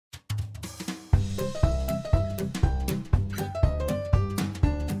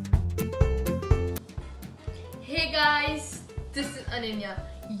Hey guys, this is Ananya,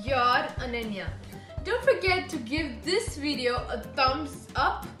 your Ananya. Don't forget to give this video a thumbs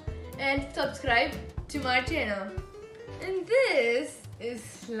up and subscribe to my channel. And this is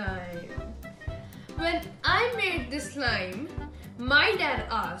slime. When I made this slime, my dad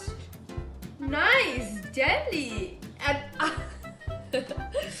asked, "Nice jelly," and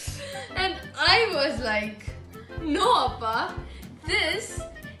I was like, "No, Appa, this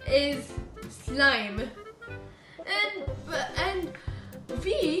is slime." And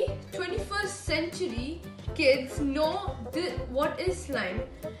we 21st century kids know what is slime,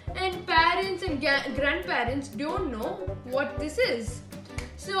 and parents and grandparents don't know what this is.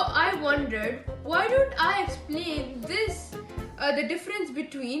 So I wondered, why don't I explain this, the difference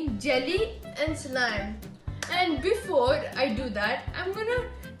between jelly and slime? And before I do that, I'm gonna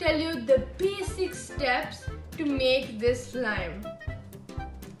tell you the basic steps to make this slime.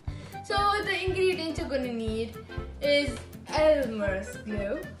 So the ingredients you're gonna need is Elmer's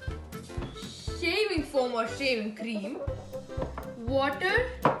glue, shaving foam or shaving cream, water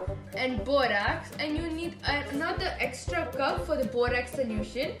and borax, and you need another extra cup for the borax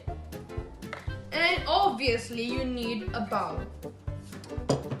solution, and obviously you need a bowl.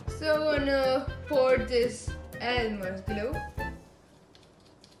 So I'm gonna pour this Elmer's glue.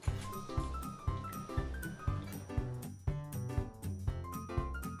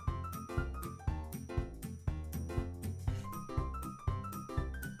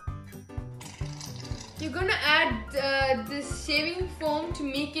 You're gonna add this shaving foam to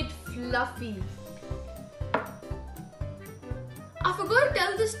make it fluffy. I forgot to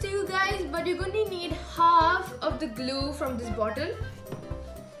tell this to you guys, but you're gonna need half of the glue from this bottle.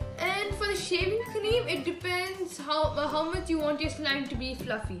 And for the shaving cream, it depends how much you want your slime to be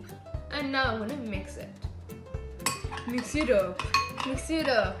fluffy. And now I'm gonna mix it. Mix it up. Mix it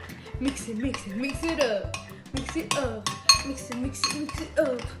up. Mix it, mix it, mix it up. Mix it up. Mix it, mix it, mix it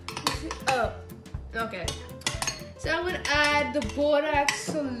up. Mix it up. Okay, so I'm gonna add the borax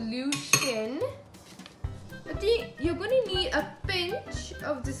solution. I think you're gonna need a pinch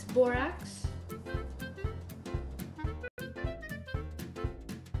of this borax.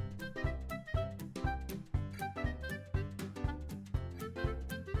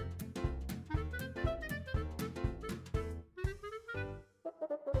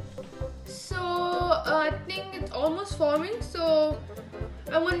 So I think it's almost forming, so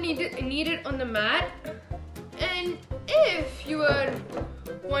I'm gonna need it on the mat. And if you are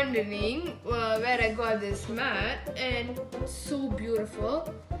wondering where I got this mat, and it's so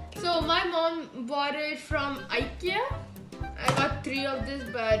beautiful. So my mom bought it from IKEA. I got 3 of this,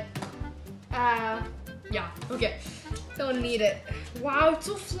 but yeah, okay. Don't need it. Wow, it's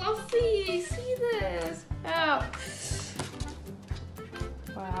so fluffy. See this? Wow.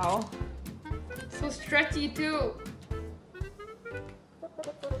 Wow. So stretchy too.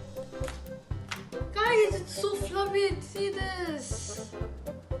 Guys, it's so fluffy. See this?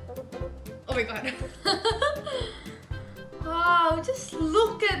 Oh my god. Wow, just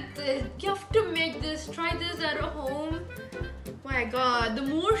look at this. You have to make this. Try this at home. My god, the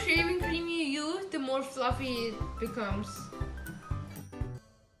more shaving cream you use, the more fluffy it becomes.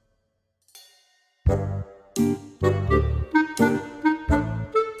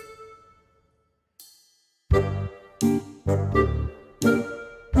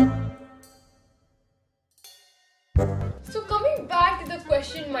 So coming back to the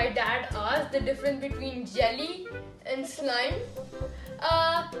question my dad asked, the difference between jelly and slime.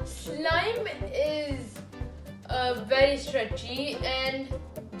 Slime is very stretchy and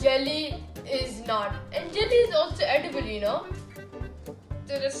jelly is not. And jelly is also edible, you know.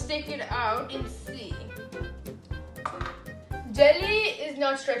 So let's take it out and see. Jelly is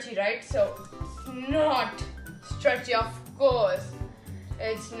not stretchy, right? So it's not stretchy, of course.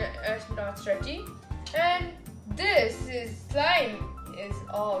 It's not stretchy. And this is slime is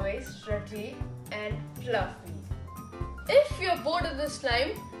always stretchy and fluffy. If you're bored of the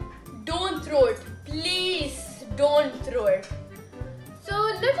slime, don't throw it. Please don't throw it. So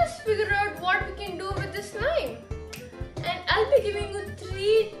let us figure out what we can do with this slime. And I'll be giving you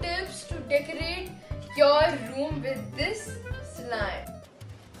 3 tips to decorate your room with this slime.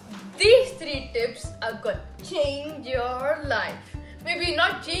 These 3 tips are gonna change your life. Maybe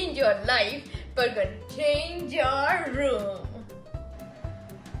not change your life, but gonna change your room.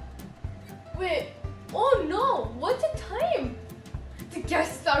 Wait, oh no, what's the time? The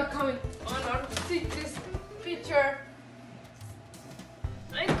guests are coming. Oh no, see this picture.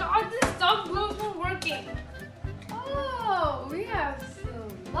 My god, this stuff wasn't working. Oh, we have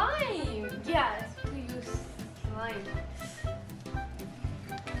slime. Yes,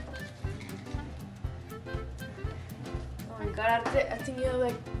 God, I think you have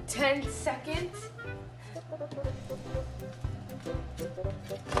like 10 seconds.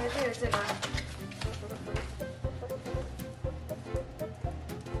 I think that's enough.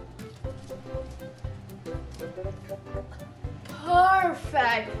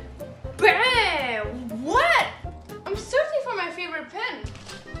 Perfect. Bam! What? I'm searching for my favorite pen.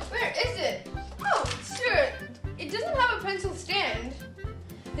 Where is it? Oh, sure. It doesn't have a pencil stand.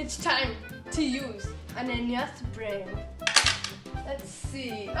 It's time to use Ananya's brain. Let's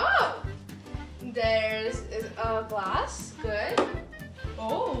see. Oh! There's a glass. Good.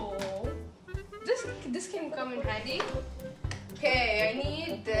 Oh. This can come in handy. Okay, I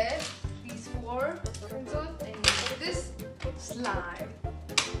need this. These 4 pencils. I need this slime.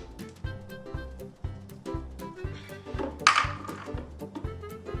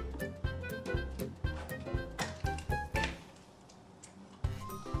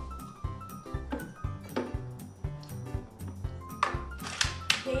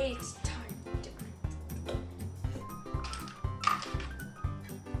 Okay, it's time.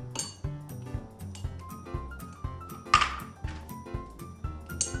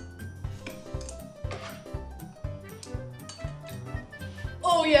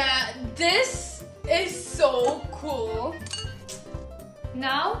 Oh yeah, this is so cool.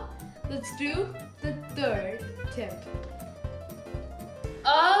 Now, let's do the 3rd tip.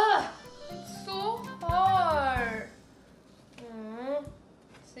 Ah, it's so hard.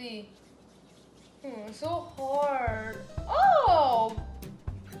 See, so hard. Oh,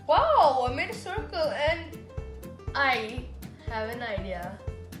 wow! I made a circle, and I have an idea.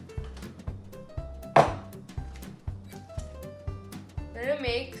 I'm gonna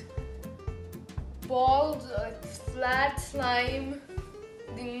make balls, like flat slime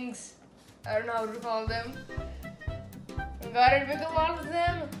things. I don't know how to call them. I gotta make a lot of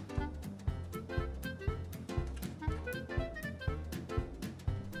them.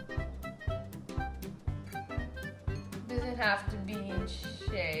 Doesn't have to be in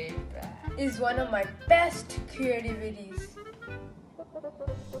shape. Is one of my best creativities.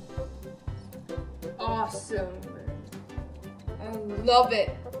 Awesome. I love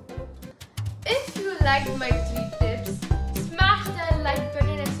it. If you liked my 3 tips, smash that like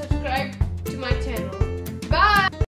button and subscribe to my channel.